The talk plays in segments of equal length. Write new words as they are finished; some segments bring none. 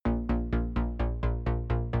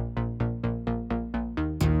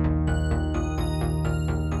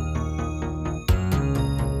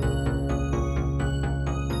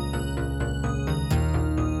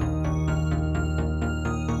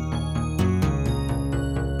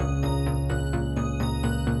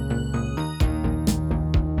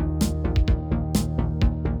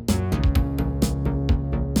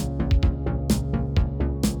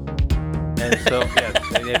So yeah,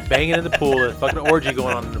 they're banging in the pool. There's a fucking orgy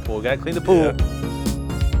going on in the pool. Gotta clean the pool. Yeah.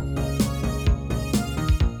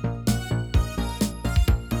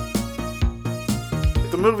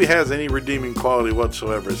 If the movie has any redeeming quality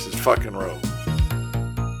whatsoever, it's his fucking role.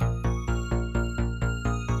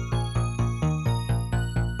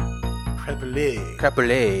 Crapulé.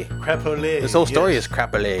 Crapulé. Crapulé. This whole story is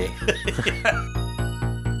crapulé.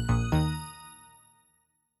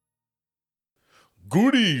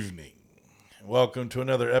 Good evening. Welcome to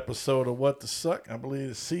another episode of What the Suck. I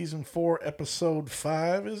believe it's season 4, episode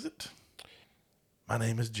 5, is it? My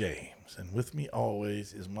name is James, and with me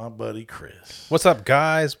always is my buddy Chris. What's up,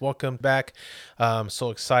 guys? Welcome back.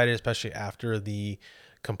 So excited, especially after the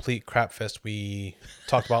complete crap fest we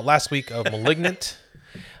talked about last week of Malignant.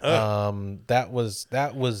 That was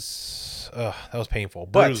painful.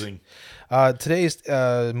 Bruising. But today's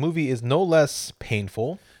movie is no less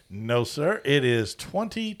painful. No, sir. It is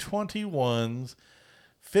 2021's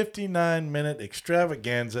 59-minute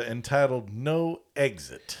extravaganza entitled No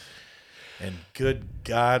Exit. And good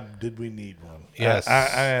God, did we need one. Yes.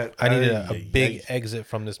 I needed a big exit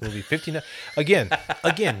from this movie. 59. Again,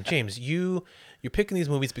 James, you're picking these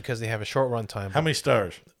movies because they have a short run time. How many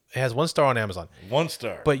stars? It has 1 star on Amazon. 1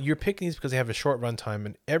 star. But you're picking these because they have a short run time,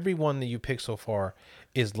 and every one that you pick so far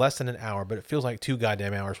is less than an hour, but it feels like 2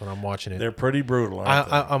 goddamn hours when I'm watching it. They're pretty brutal, aren't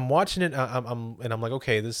they? I'm watching it, I'm like,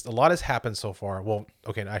 okay, a lot has happened so far. Well,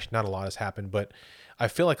 okay, actually not a lot has happened, but I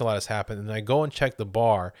feel like a lot has happened. And I go and check the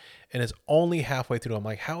bar, and it's only halfway through. I'm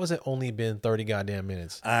like, how has it only been 30 goddamn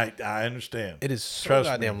minutes? I understand. It is so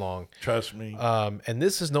goddamn long. Trust me. And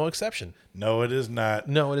this is no exception. No, it is not.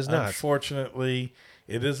 No, it is not. Unfortunately,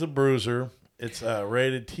 it is a bruiser. It's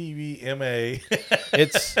rated TV MA.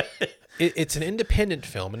 It's an independent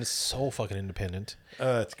film, and it's so fucking independent.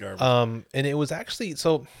 It's garbage. And it was actually,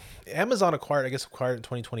 so Amazon acquired it in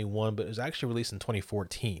 2021, but it was actually released in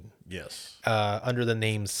 2014. Yes. Under the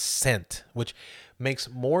name Scent, which makes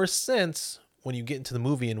more sense when you get into the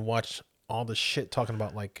movie and watch all the shit talking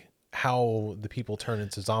about like how the people turn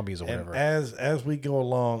into zombies or whatever. And as we go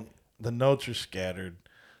along, the notes are scattered.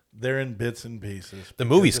 They're in bits and pieces. The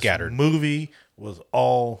movie's This scattered. Movie was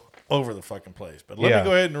all over the fucking place. But let me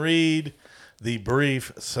go ahead and read the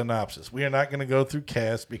brief synopsis. We are not going to go through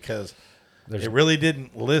cast because it really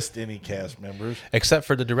didn't list any cast members. Except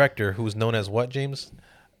for the director, who's known as what, James?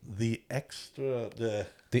 The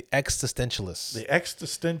existentialist. The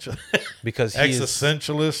existential. Because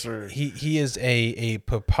existentialist, or he is a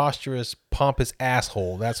preposterous, pompous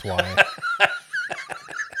asshole. That's why.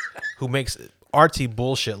 Who makes artsy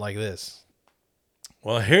bullshit like this.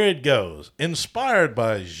 Well, here it goes. Inspired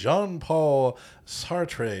by Jean-Paul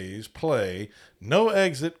Sartre's play, No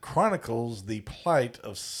Exit chronicles the plight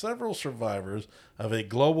of several survivors of a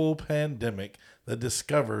global pandemic that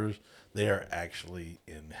discovers they are actually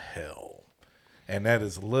in hell. And that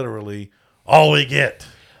is literally all we get.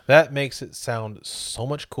 That makes it sound so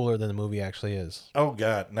much cooler than the movie actually is. Oh,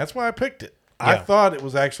 God. And that's why I picked it. Yeah. I thought it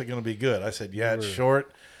was actually going to be good. I said, yeah, it's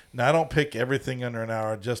short. Now, I don't pick everything under an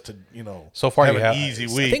hour just to, so far have you an have easy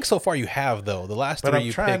week. I think so far you have, though. The last But three I'm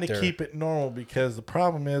you trying picked to keep it normal because the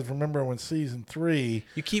problem is, remember when season 3,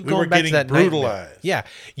 you keep we going were back getting to that brutalized. nightmare. Yeah,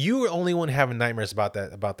 you were the only one having nightmares about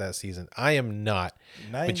that season. I am not.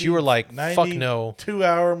 But you were like, fuck no.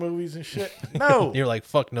 2-hour movies and shit. No. You're like,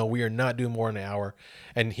 fuck no, we are not doing more than an hour.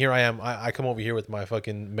 And here I am. I come over here with my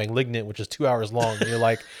fucking Malignant, which is 2 hours long. And you're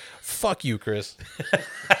like, fuck you, Chris.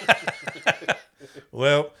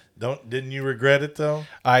 Well, didn't you regret it though?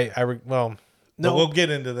 Well, no. But we'll get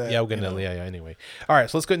into that. Yeah, we'll get into that. Yeah, anyway. All right,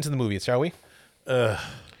 so let's get into the movie, shall we?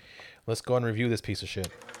 Let's go and review this piece of shit.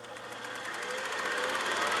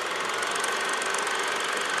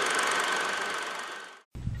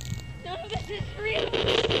 None of this is real.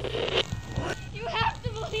 You have to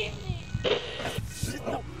believe me.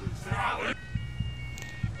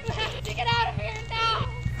 You have to get out of here now.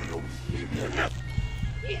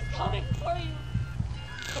 He's coming for you.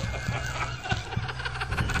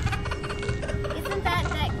 Isn't that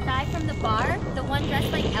guy from the bar? The one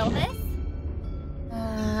dressed like Elvis?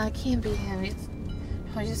 It can't be him. It's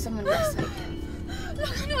probably just someone dressed like him. Lo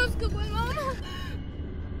conozco, pues vamos.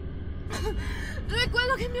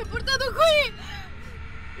 Recuerdo que me he portado aquí.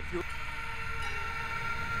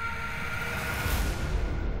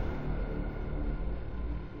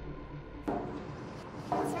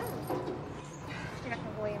 You're not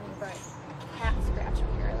gonna believe me, but a cat scratched me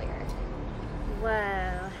earlier.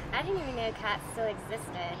 Whoa, I didn't even know cats still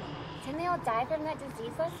existed. Didn't they all die from that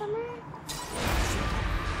disease last summer?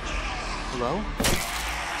 Hello?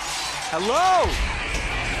 Hello?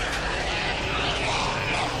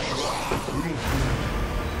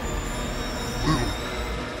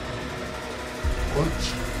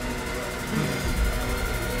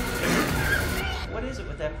 What is it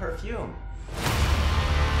with that perfume?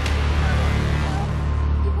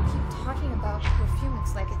 People keep talking about perfume.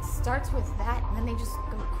 It's like it starts with that and then they just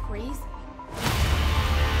go crazy.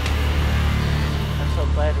 I'm so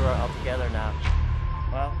glad we're all together now.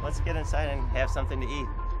 Well, let's get inside and have something to eat.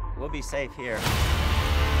 We'll be safe here.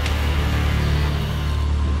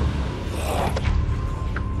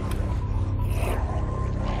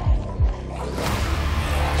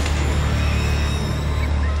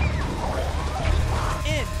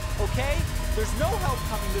 In, okay? There's no help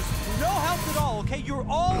coming. There's no help at all, okay? You're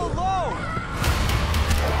all alone.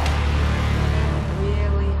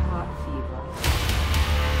 Really hot fever.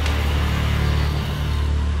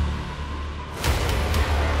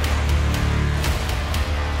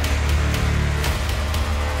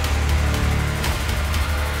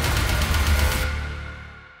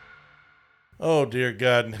 Oh dear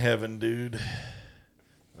God in heaven, dude.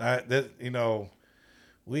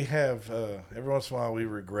 We have every once in a while we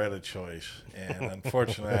regret a choice, and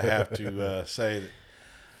unfortunately, I have to say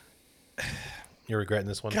that. You're regretting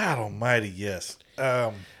this one? God Almighty, yes.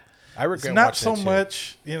 I regret it's not watching so it too.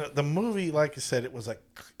 much. The movie, like I said, it was a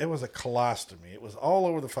colostomy. It was all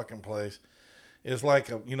over the fucking place. It's like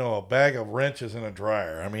a bag of wrenches in a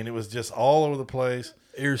dryer. I mean, it was just all over the place.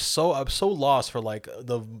 I'm so lost for like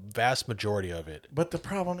the vast majority of it. But the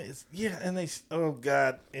problem is, and oh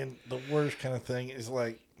God, and the worst kind of thing is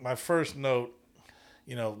like my first note,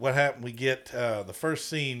 what happened, we get the first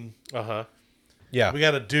scene. Yeah. We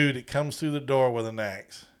got a dude that comes through the door with an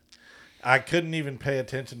axe. I couldn't even pay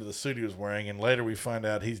attention to the suit he was wearing, and later we find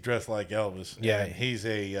out he's dressed like Elvis. Yeah. And he's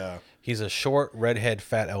a short, redhead,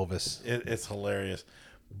 fat Elvis. It's hilarious.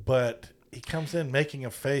 But he comes in making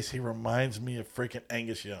a face. He reminds me of freaking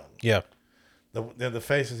Angus Young. Yeah. The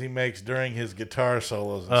faces he makes during his guitar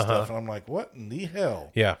solos and stuff. And I'm like, what in the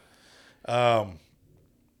hell? Yeah.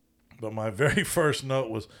 But my very first note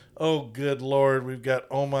was, oh, good Lord, we've got,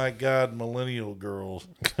 oh, my God, millennial girls.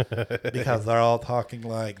 Because they're all talking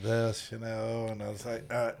like this, And I was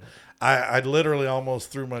like, I literally almost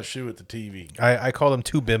threw my shoe at the TV. I call them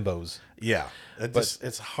two bimbos. Yeah.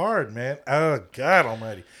 It's hard, man. Oh, God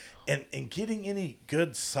Almighty. And getting any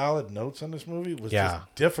good, solid notes on this movie was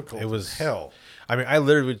just difficult. It was hell. I mean, I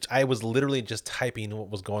was literally just typing what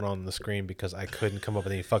was going on the screen because I couldn't come up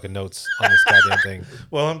with any fucking notes on this goddamn thing.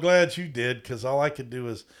 Well, I'm glad you did, because all I could do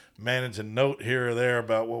is manage a note here or there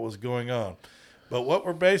about what was going on. But what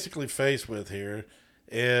we're basically faced with here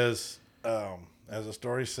is, as the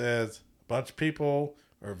story says, a bunch of people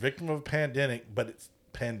are a victim of a pandemic, but it's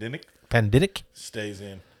pandemic. Pandemic? Stays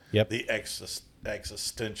in. Yep. The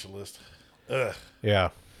existentialist. Ugh. Yeah.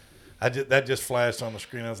 That just flashed on the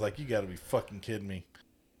screen. I was like, you got to be fucking kidding me.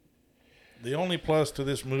 The only plus to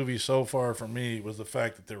this movie so far for me was the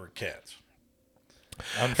fact that there were cats.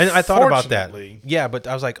 And I thought about that. Yeah, but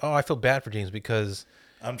I was like, oh, I feel bad for James because...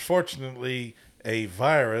 Unfortunately, a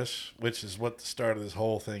virus, which is what the start of this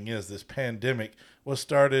whole thing is, this pandemic, was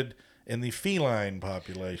started in the feline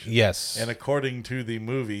population. Yes. And according to the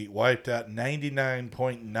movie, wiped out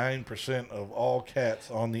 99.9% of all cats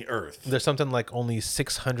on the earth. There's something like only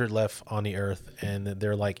 600 left on the earth, and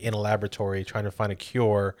they're like in a laboratory trying to find a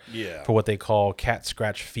cure for what they call cat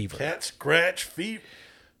scratch fever. Cat scratch fever.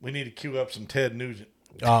 We need to cue up some Ted Nugent.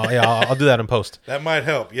 Oh, yeah, I'll do that in post. That might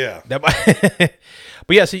help, yeah. But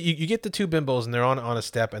yeah, so you get the two bimbos, and they're on a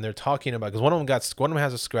step, and they're talking about, because one of them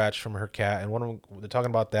has a scratch from her cat, and one of them, they're talking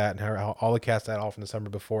about that, and how all the cats died off in the summer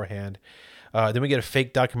beforehand. Then we get a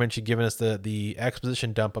fake documentary giving us the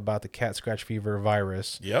exposition dump about the cat scratch fever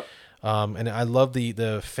virus. Yep. And I love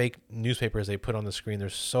the fake newspapers they put on the screen. They're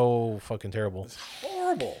so fucking terrible. It's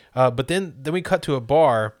horrible. But then we cut to a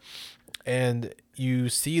bar, and you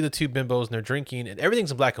see the two bimbos, and they're drinking, and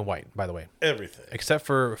everything's in black and white, by the way. Everything. Except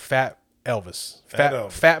for Fat Elvis.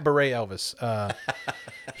 Fat Beret Elvis.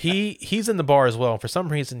 He's in the bar as well. For some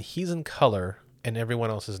reason, he's in color, and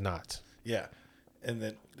everyone else is not. Yeah. And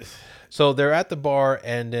then... So they're at the bar,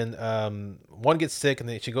 and then one gets sick, and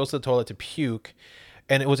then she goes to the toilet to puke.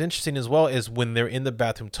 And it was interesting as well is when they're in the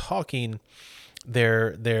bathroom talking,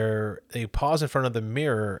 they pause in front of the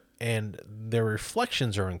mirror, and their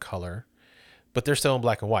reflections are in color, but they're still in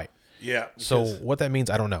black and white. Yeah. So what that means,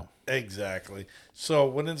 I don't know. Exactly. So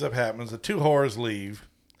what ends up happening is the two whores leave.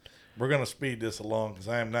 We're going to speed this along because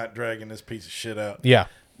I am not dragging this piece of shit out. Yeah.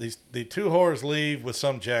 The two whores leave with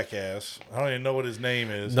some jackass. I don't even know what his name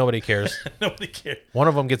is. Nobody cares. Nobody cares. One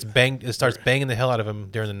of them gets banged. It starts banging the hell out of him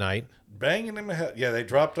during the night. Banging him. Yeah, they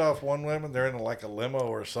dropped off one woman. They're in like a limo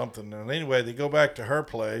or something. And anyway, they go back to her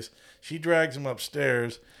place. She drags him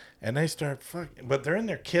upstairs. And they start fucking, but they're in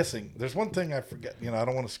there kissing. There's one thing I forget. You know, I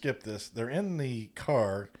don't want to skip this. They're in the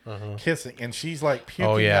car kissing, and she's like puking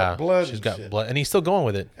Oh yeah, out blood. she's and got shit. blood, and he's still going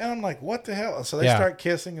with it. And I'm like, what the hell? And so they Yeah. start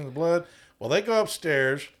kissing in the blood. Well, they go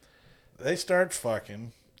upstairs. They start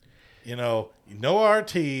fucking. You know, no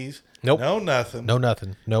RTs. Nope. No nothing. No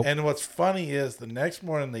nothing. Nope. And what's funny is the next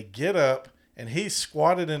morning they get up and he's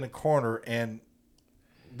squatted in a corner, and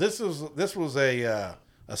this was a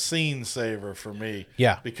scene saver for me.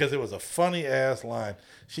 Yeah. Because it was a funny ass line.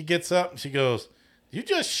 She gets up and she goes, "You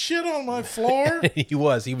just shit on my floor?" he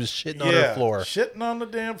was shitting on her floor. Shitting on the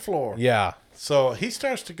damn floor. Yeah. So he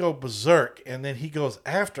starts to go berserk, and then he goes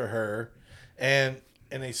after her, and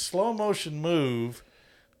in a slow motion move,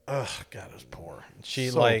 oh God, it was poor. She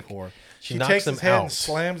So like poor. she She knocks takes him his head out. and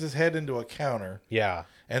slams his head into a counter, Yeah.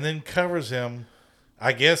 and then covers him.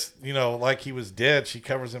 I guess, you know, like he was dead. She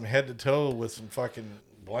covers him head to toe with some fucking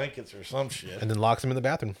blankets or some shit. And then locks him in the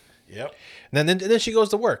bathroom. Yep. And then she goes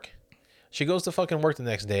to work. She goes to fucking work the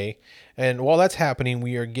next day, and while that's happening,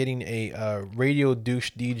 we are getting a radio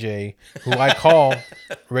douche DJ, who I call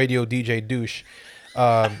Radio DJ Douche,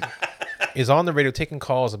 is on the radio taking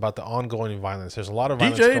calls about the ongoing violence. There's a lot of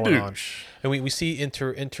violence DJ going on, Douche. and we see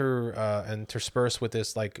interspersed with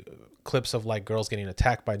this like clips of like girls getting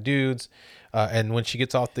attacked by dudes, and when she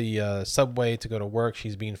gets off the subway to go to work,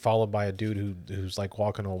 she's being followed by a dude who's like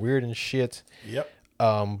walking all weird and shit. Yep.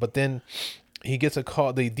 But then he gets a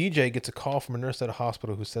call. The DJ gets a call from a nurse at a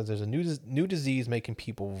hospital who says there's a new disease making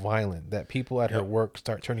people violent. That people at her work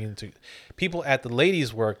start turning into people at the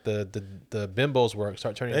ladies' work, the bimbos' work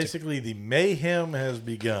start turning Basically, the mayhem has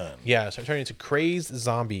begun. start turning into crazed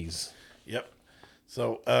zombies. Yep.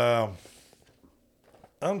 So,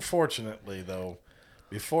 unfortunately, though,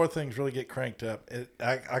 before things really get cranked up,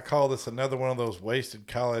 I call this another one of those wasted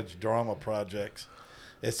college drama projects.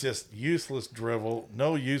 It's just useless drivel,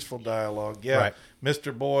 no useful dialogue. Yeah, Right.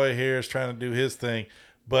 Mr. Boy here is trying to do his thing,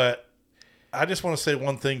 but I just want to say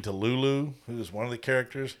one thing to Lulu, who is one of the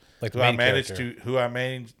characters, Like the who I main managed character.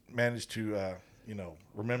 managed to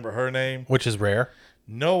remember her name. Which is rare.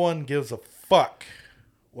 No one gives a fuck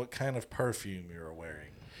what kind of perfume you're wearing.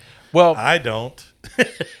 Well, I don't.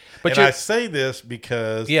 But and you're- I say this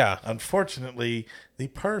because, Yeah. unfortunately, the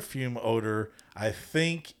perfume odor, I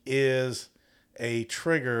think, is a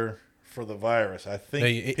trigger for the virus. I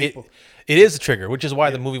think people... it is a trigger, which is why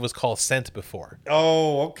the movie was called Scent before.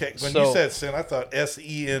 Oh, okay. When you So- said scent, I thought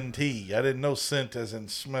S-E-N-T. I didn't know scent as in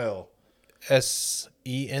smell.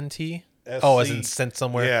 S-E-N-T? Oh, as in scent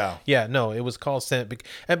somewhere? Yeah. Yeah, no, it was called Scent.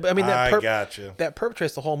 And, I mean, I gotcha. That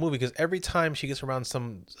perpetrates the whole movie because every time she gets around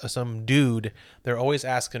some dude, they're always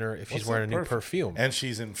asking her if she's What's wearing a that new perfume. And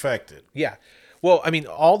she's infected. Yeah. Well, I mean,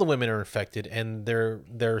 all the women are infected, and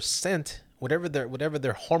their scent, whatever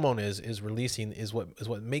their hormone is releasing, is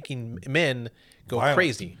what making men go Violent.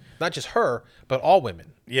 crazy. Not just her, but all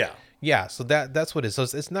women. Yeah. Yeah. So that's what it is. So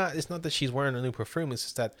it's not that she's wearing a new perfume. It's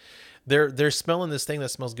just that they're smelling this thing that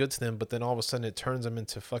smells good to them, but then all of a sudden it turns them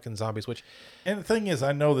into fucking zombies. Which, and the thing is,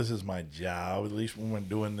 I know this is my job, at least when we're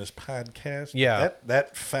doing this podcast. Yeah.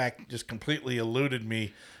 That fact just completely eluded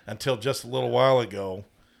me until just a little while ago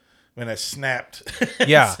when I snapped.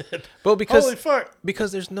 yeah. But because Holy fuck.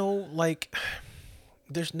 because there's no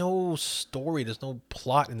story, there's no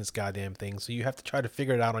plot in this goddamn thing, so you have to try to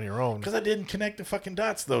figure it out on your own. Because I didn't connect the fucking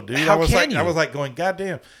dots, though, dude. How I was can you? I was like going,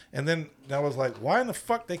 goddamn. And then I was like, why in the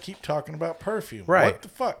fuck they keep talking about perfume? Right. What the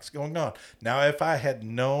fuck's going on? Now, if I had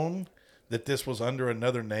known that this was under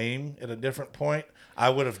another name at a different point, I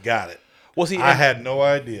would have got it. Well, see, I had no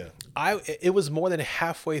idea. It was more than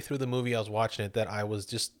halfway through the movie I was watching it that I was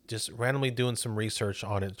just randomly doing some research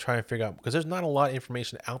on it, trying to figure out, because there's not a lot of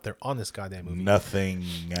information out there on this goddamn movie. Nothing.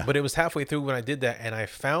 But it was halfway through when I did that, and I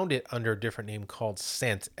found it under a different name called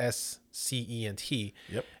Scent, S-C-E-N-T.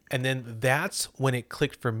 Yep. And then that's when it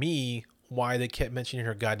clicked for me why they kept mentioning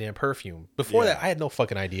her goddamn perfume. Before that, I had no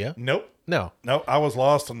fucking idea. Nope. No. No, I was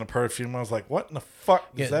lost on the perfume. I was like, what in the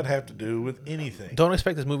fuck does Yeah. that have to do with anything? Don't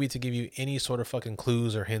expect this movie to give you any sort of fucking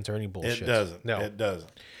clues or hints or any bullshit. It doesn't. No. It doesn't.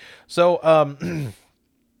 So,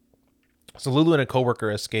 so Lulu and a coworker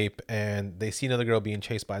escape, and they see another girl being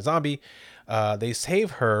chased by a zombie. They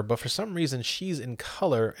save her, but for some reason she's in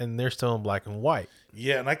color, and they're still in black and white.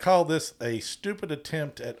 Yeah, and I call this a stupid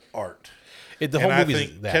attempt at art. The whole and I movie is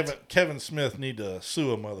think that. Kevin Smith need to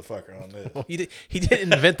sue a motherfucker on this. Well, he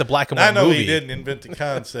didn't invent the black and white I know movie. he didn't invent the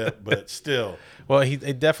concept, but still. Well, he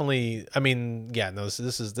definitely. I mean, yeah, no, this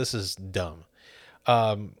is dumb.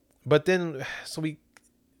 But then, so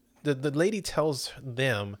the lady tells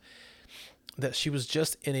them that she was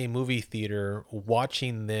just in a movie theater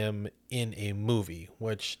watching them in a movie,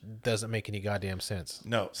 which doesn't make any goddamn sense.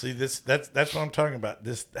 No, see that's what I'm talking about.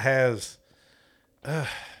 This has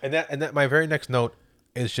And that my very next note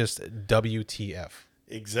is just WTF.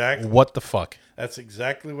 exactly What the fuck? That's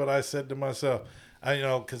exactly what I said to myself.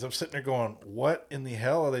 Because I'm sitting there going, what in the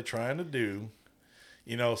hell are they trying to do?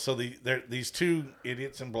 So these two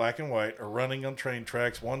idiots in black and white are running on train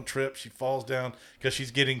tracks. One trip, she falls down because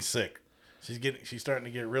she's getting sick. She's starting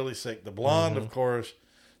to get really sick. The blonde, of course,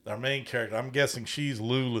 our main character, I'm guessing she's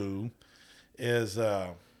Lulu, is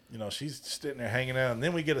she's sitting there hanging out, and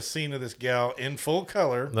then we get a scene of this gal in full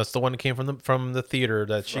color. That's the one that came from the theater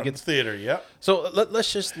that she From gets. the theater. Yep. So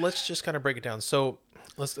let's just kind of break it down. So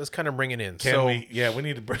let's kind of bring it in. We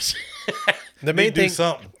need to brush. The main do thing,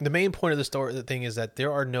 something. the main point of the thing is that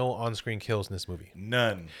there are no on-screen kills in this movie.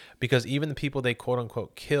 None. Because even the people they quote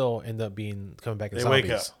unquote kill end up coming back as They zombies.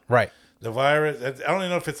 wake up. Right. The virus, I don't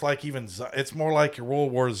even know if it's like it's more like your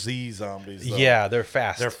World War Z zombies. Though. Yeah, they're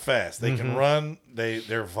fast. They're fast. They can run.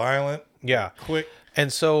 They're violent. Yeah. Quick.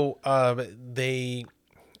 And so the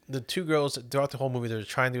two girls throughout the whole movie, they're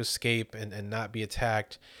trying to escape and not be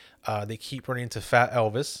attacked. They keep running into Fat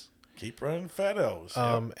Elvis. Keep running Fat Elvis.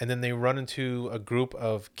 And then they run into a group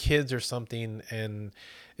of kids or something, and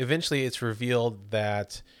eventually it's revealed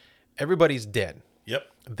that everybody's dead. Yep.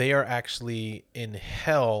 They are actually in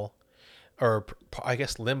hell, or I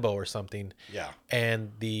guess limbo or something. Yeah.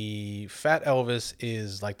 And the Fat Elvis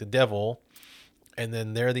is like the devil, and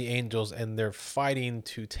then they're the angels, and they're fighting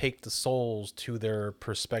to take the souls to their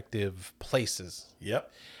respective places.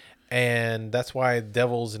 Yep. And that's why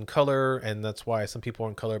devil's in color, and that's why some people are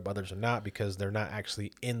in color, but others are not, because they're not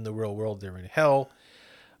actually in the real world. They're in hell.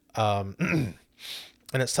 And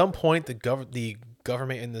at some point, the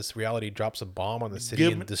government in this reality drops a bomb on the city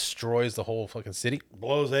and destroys the whole fucking city.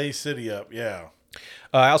 Blows a city up. Yeah.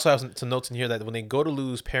 I also have some notes in here that when they go to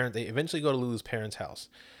Lulu's parent, they eventually go to Lulu's parents' house.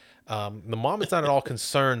 The mom is not at all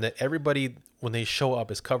concerned that everybody, when they show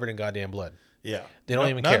up, is covered in goddamn blood. Yeah. They don't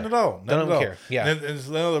even care. None at all. They don't even care. Yeah. And there's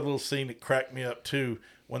another little scene that cracked me up too.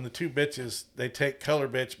 When the two bitches, they take Color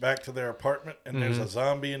Bitch back to their apartment, and there's a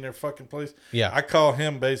zombie in their fucking place. Yeah. I call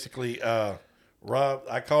him basically Rob.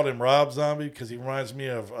 I called him Rob Zombie because he reminds me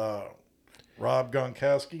of Rob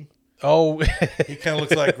Gronkowski. Oh, He kind of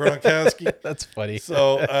looks like Gronkowski. that's funny.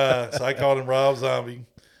 So I called him Rob Zombie.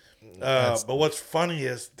 But what's funny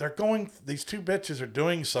is these two bitches are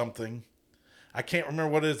doing something. I can't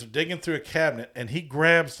remember what it is. They're digging through a cabinet, and he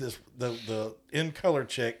grabs the in color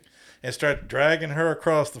chick and starts dragging her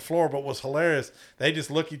across the floor. But what's hilarious, they just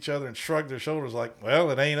look at each other and shrug their shoulders like, well,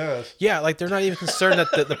 it ain't us. Yeah, like they're not even concerned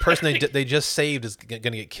that the person they just saved is going to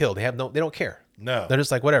get killed. They don't care. No. They're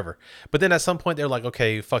just like, whatever. But then at some point they're like,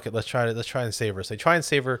 okay, fuck it, let's try and save her. So they try and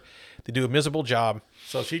save her. They do a miserable job.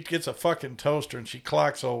 So she gets a fucking toaster and she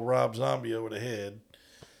clocks old Rob Zombie over the head.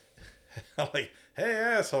 I'm like, hey,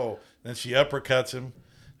 asshole. Then she uppercuts him,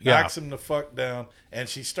 knocks him the fuck down, and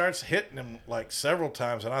she starts hitting him like several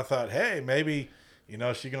times. And I thought, hey, maybe,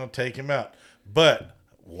 she's going to take him out. But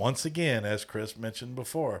once again, as Chris mentioned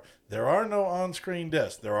before, there are no on-screen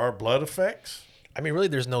deaths. There are blood effects. I mean, really,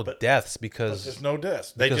 there's no deaths because there's no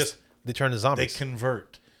deaths. They turn to zombies. They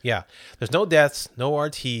convert. Yeah, there's no deaths, no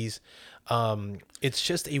RTs. It's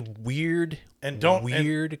just a weird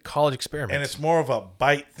college experiment. And it's more of a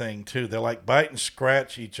bite thing too. They like bite and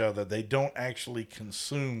scratch each other. They don't actually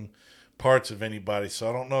consume parts of anybody. So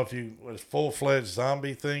I don't know if you was full-fledged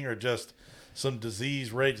zombie thing or just some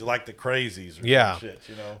disease rage like the crazies or some shit,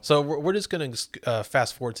 So we're just going to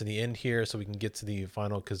fast forward to the end here so we can get to the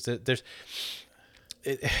final, because there's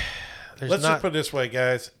Let's just put it this way,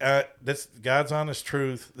 guys. This God's honest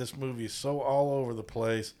truth. This movie is so all over the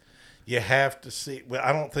place. You have to see. Well,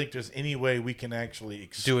 I don't think there's any way we can actually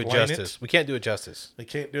explain do it justice. We can't do it justice. We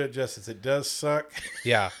can't do it justice. It does suck.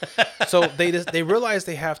 Yeah. So they realize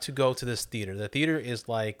they have to go to this theater. The theater is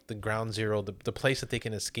like the ground zero, the place that they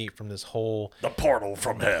can escape from this whole the portal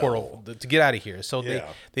from hell to get out of here. So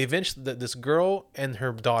Yeah. they eventually this girl and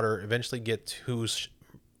her daughter eventually get who's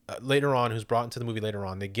brought into the movie later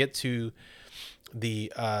on. They get to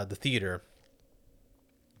the theater.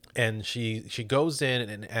 And she goes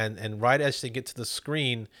in and right as they get to the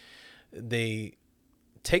screen, they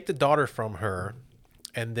take the daughter from her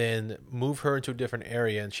and then move her into a different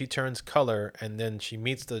area, and she turns color, and then she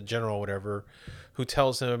meets the general or whatever, who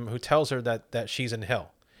tells her that she's in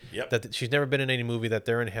hell. Yep. That she's never been in any movie, that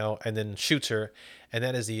they're in hell, and then shoots her, and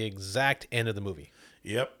that is the exact end of the movie.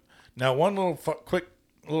 Yep. Now one little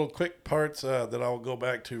quick parts that I'll go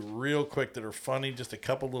back to real quick that are funny, just a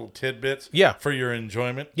couple little tidbits Yeah. for your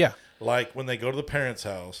enjoyment. Yeah. Like when they go to the parents'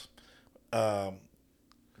 house,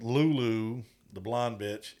 Lulu, the blonde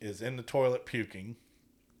bitch, is in the toilet puking.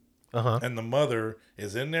 Uh-huh. And the mother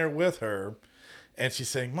is in there with her. And she's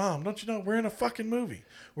saying, Mom, don't you know we're in a fucking movie?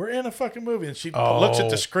 We're in a fucking movie. And she looks at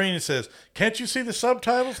the screen and says, can't you see the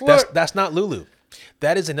subtitles? Look. That's not Lulu.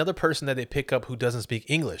 That is another person that they pick up who doesn't speak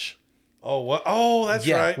English. Oh, what? Oh, that's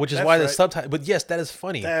right. Which is That's why the right. subtitle. But yes, that is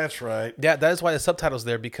funny. That's right. Yeah, that is why the subtitles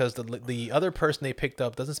there, because the other person they picked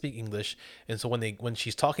up doesn't speak English, and so when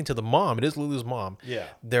she's talking to the mom, it is Lulu's mom. Yeah.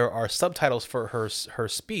 There are subtitles for her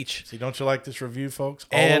speech. See, don't you like this review, folks?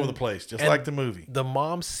 All And- over the place, just and like the movie. The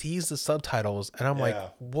mom sees the subtitles, and I'm like, Yeah.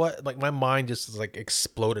 what? Like my mind just like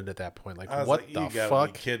exploded at that point. Like, I was what like, the you gotta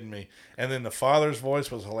fuck? be kidding me. And then the father's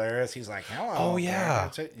voice was hilarious. He's like, hello. Oh, yeah.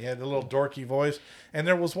 That's it. He had a little dorky voice. And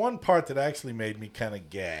there was one part that actually made me kind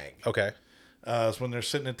of gag. Okay. It's when they're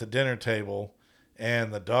sitting at the dinner table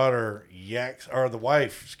and the daughter or the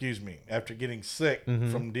wife, excuse me, after getting sick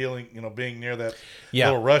from being near that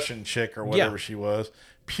little Russian chick or whatever she was,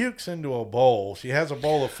 pukes into a bowl. She has a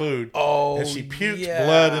bowl of food. Oh, and she pukes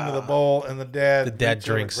blood into the bowl, and the dad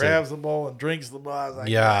drinks it. grabs the bowl and drinks the bowl. I was like,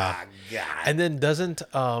 Yeah. ah, God. And then doesn't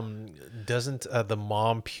the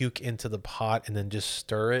mom puke into the pot and then just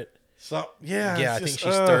stir it? So yeah, Yeah, I it's think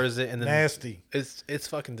just, she stirs it and then nasty. It's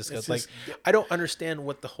fucking disgusting. It's Like I don't understand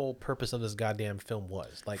what the whole purpose of this goddamn film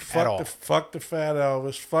was. Like at all. Fuck the fat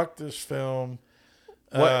Elvis. Fuck this film.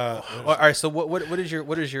 What? All right. So what is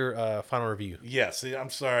your final review? Yeah. See, I'm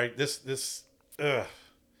sorry. This.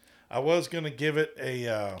 I was gonna give it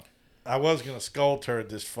a. I was gonna skull turd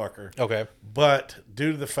this fucker. Okay. But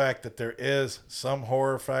due to the fact that there is some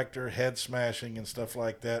horror factor, head smashing and stuff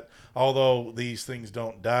like that, although these things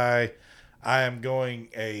don't die, I am going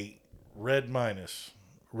a red minus.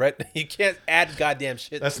 Red. You can't add goddamn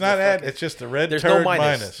shit. That's to not the add. fucking- It's just a red There's turd no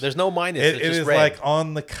minus. minus. There's no minus. It It's just is red. like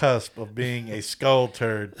on the cusp of being a skull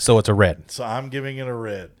turd. So it's a red. So I'm giving it a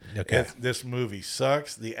red. Okay. This movie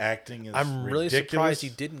sucks. The acting is I'm really ridiculous. surprised you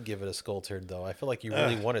didn't give it a skull turd though. I feel like you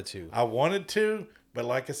really wanted to. I wanted to, but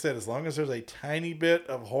like I said, as long as there's a tiny bit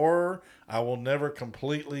of horror, I will never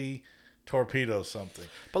completely torpedo something.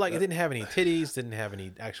 But like it didn't have any titties, didn't have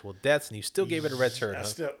any actual deaths, and you still gave it a red turd. I Huh?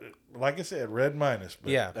 still, like I said, red minus.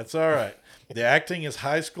 But Yeah. that's all right. The acting is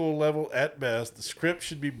high school level at best. The script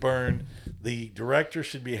should be burned. The director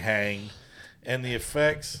should be hanged. And the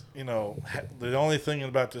effects, the only thing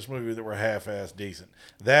about this movie that were half-ass decent.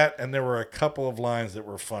 That, and there were a couple of lines that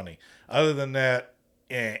were funny. Other than that,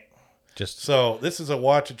 Just So this is a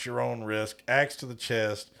watch at your own risk. Axe to the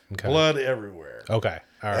chest, Okay. blood everywhere. okay.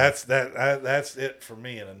 All right. That's it for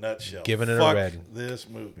me in a nutshell. Giving it a Fuck red. this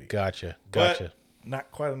movie. Gotcha. But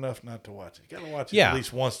not quite enough not to watch it. You got to watch it Yeah. at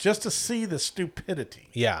least once just to see the stupidity.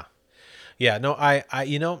 Yeah. No, I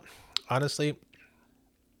honestly,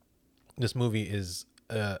 this movie is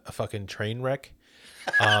a fucking train wreck.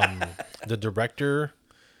 The director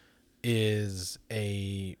is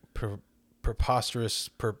a preposterous.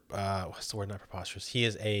 What's the word? Not preposterous. He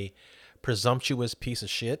is a presumptuous piece of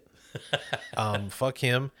shit. Fuck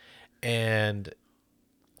him. And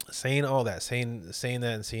saying all that, saying that,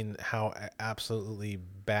 and seeing how absolutely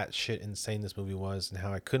batshit insane this movie was, and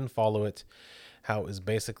how I couldn't follow it, how it was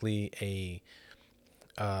basically a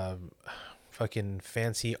fucking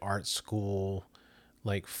fancy art school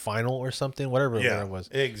like final or something, whatever it was.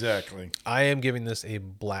 Exactly. I am giving this a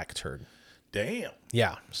black turd. Damn.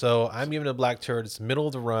 Yeah, so I'm giving it a black turd. It's middle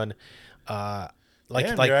of the run. Damn,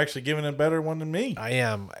 you're actually giving a better one than me. I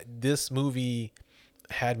am. This movie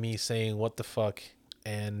had me saying, what the fuck?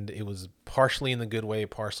 And it was partially in the good way,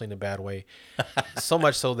 partially in the bad way. So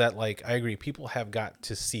much so that, like, I agree. People have got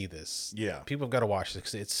to see this. Yeah. People have got to watch this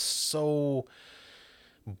because it's so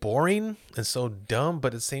boring and so dumb, but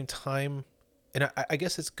at the same time, and I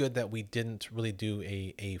guess it's good that we didn't really do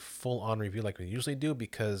a full-on review like we usually do,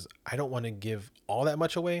 because I don't want to give all that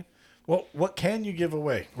much away. Well, what can you give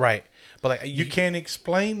away? Right. But like You can't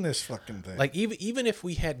explain this fucking thing. like even if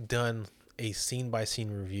we had done a scene by scene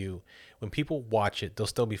review, when people watch it, they'll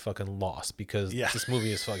still be fucking lost because this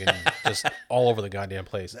movie is fucking just all over the goddamn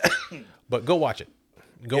place. But go watch it.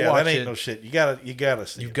 Go watch that ain't it. no shit. You gotta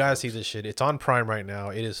see. You it. gotta see this shit. It's on Prime right now.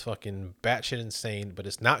 It is fucking batshit insane, but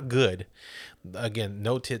it's not good. Again,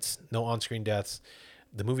 no tits, no on-screen deaths.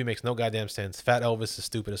 The movie makes no goddamn sense. Fat Elvis is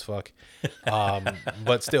stupid as fuck.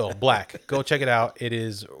 But still, black. Go check it out. It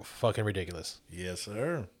is fucking ridiculous. Yes,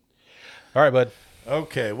 sir. All right, bud.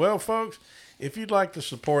 Okay, well, folks, if you'd like to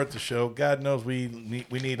support the show, God knows we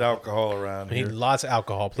need alcohol around We here. need lots of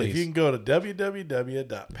alcohol, If you please. can go to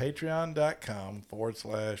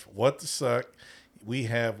www.patreon.com/whatthesuck, we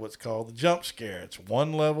have what's called the jump scare. It's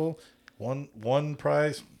one level, one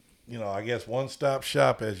price, I guess one-stop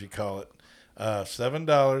shop, as you call it.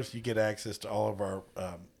 $7. You get access to all of our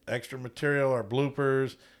extra material, our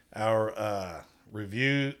bloopers, our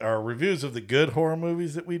reviews of the good horror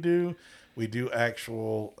movies that we do. We do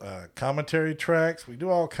actual commentary tracks. We do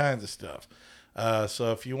all kinds of stuff.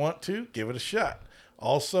 So if you want to, give it a shot.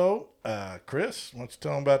 Also, Chris, why don't you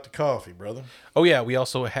tell them about the coffee, brother? Oh, yeah. We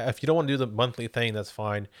also have, if you don't want to do the monthly thing, that's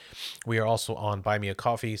fine. We are also on Buy Me a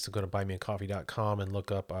Coffee. So go to buymeacoffee.com and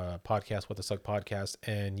look up podcast, What the Suck Podcast.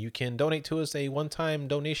 And you can donate to us a one-time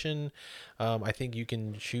donation. I think you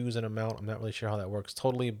can choose an amount. I'm not really sure how that works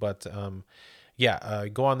totally, but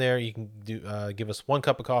go on there. You can give us 1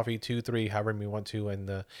 cup of coffee, 2, 3, however you want to. And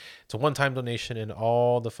it's a one-time donation, and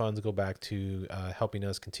all the funds go back to helping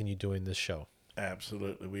us continue doing this show.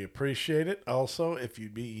 Absolutely. We appreciate it. Also, if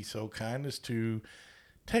you'd be so kind as to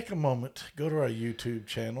take a moment, go to our YouTube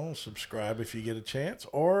channel, subscribe if you get a chance,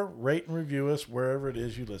 or rate and review us wherever it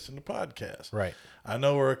is you listen to podcasts. Right. I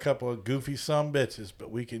know we're a couple of goofy bitches, but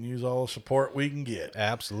we can use all the support we can get.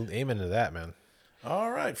 Absolutely. Amen to that, man. All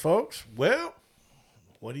right, folks. Well,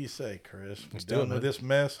 what do you say, Chris? We're done with this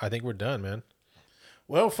mess? I think we're done, man.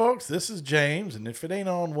 Well, folks, this is James, and if it ain't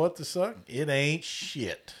on What the Suck, it ain't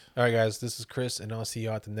shit. All right, guys, this is Chris, and I'll see you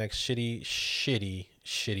at the next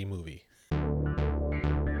shitty movie.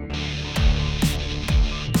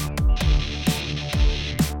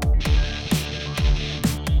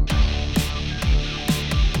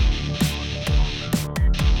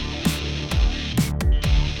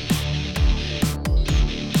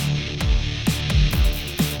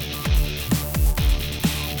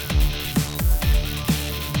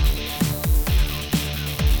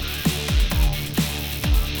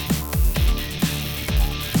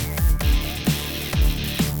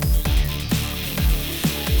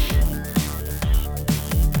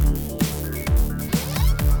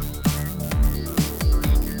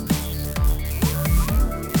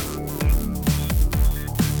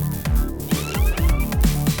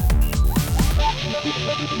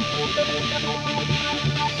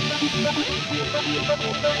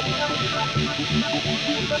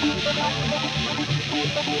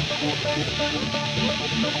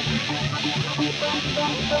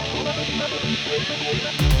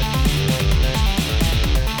 Thank you.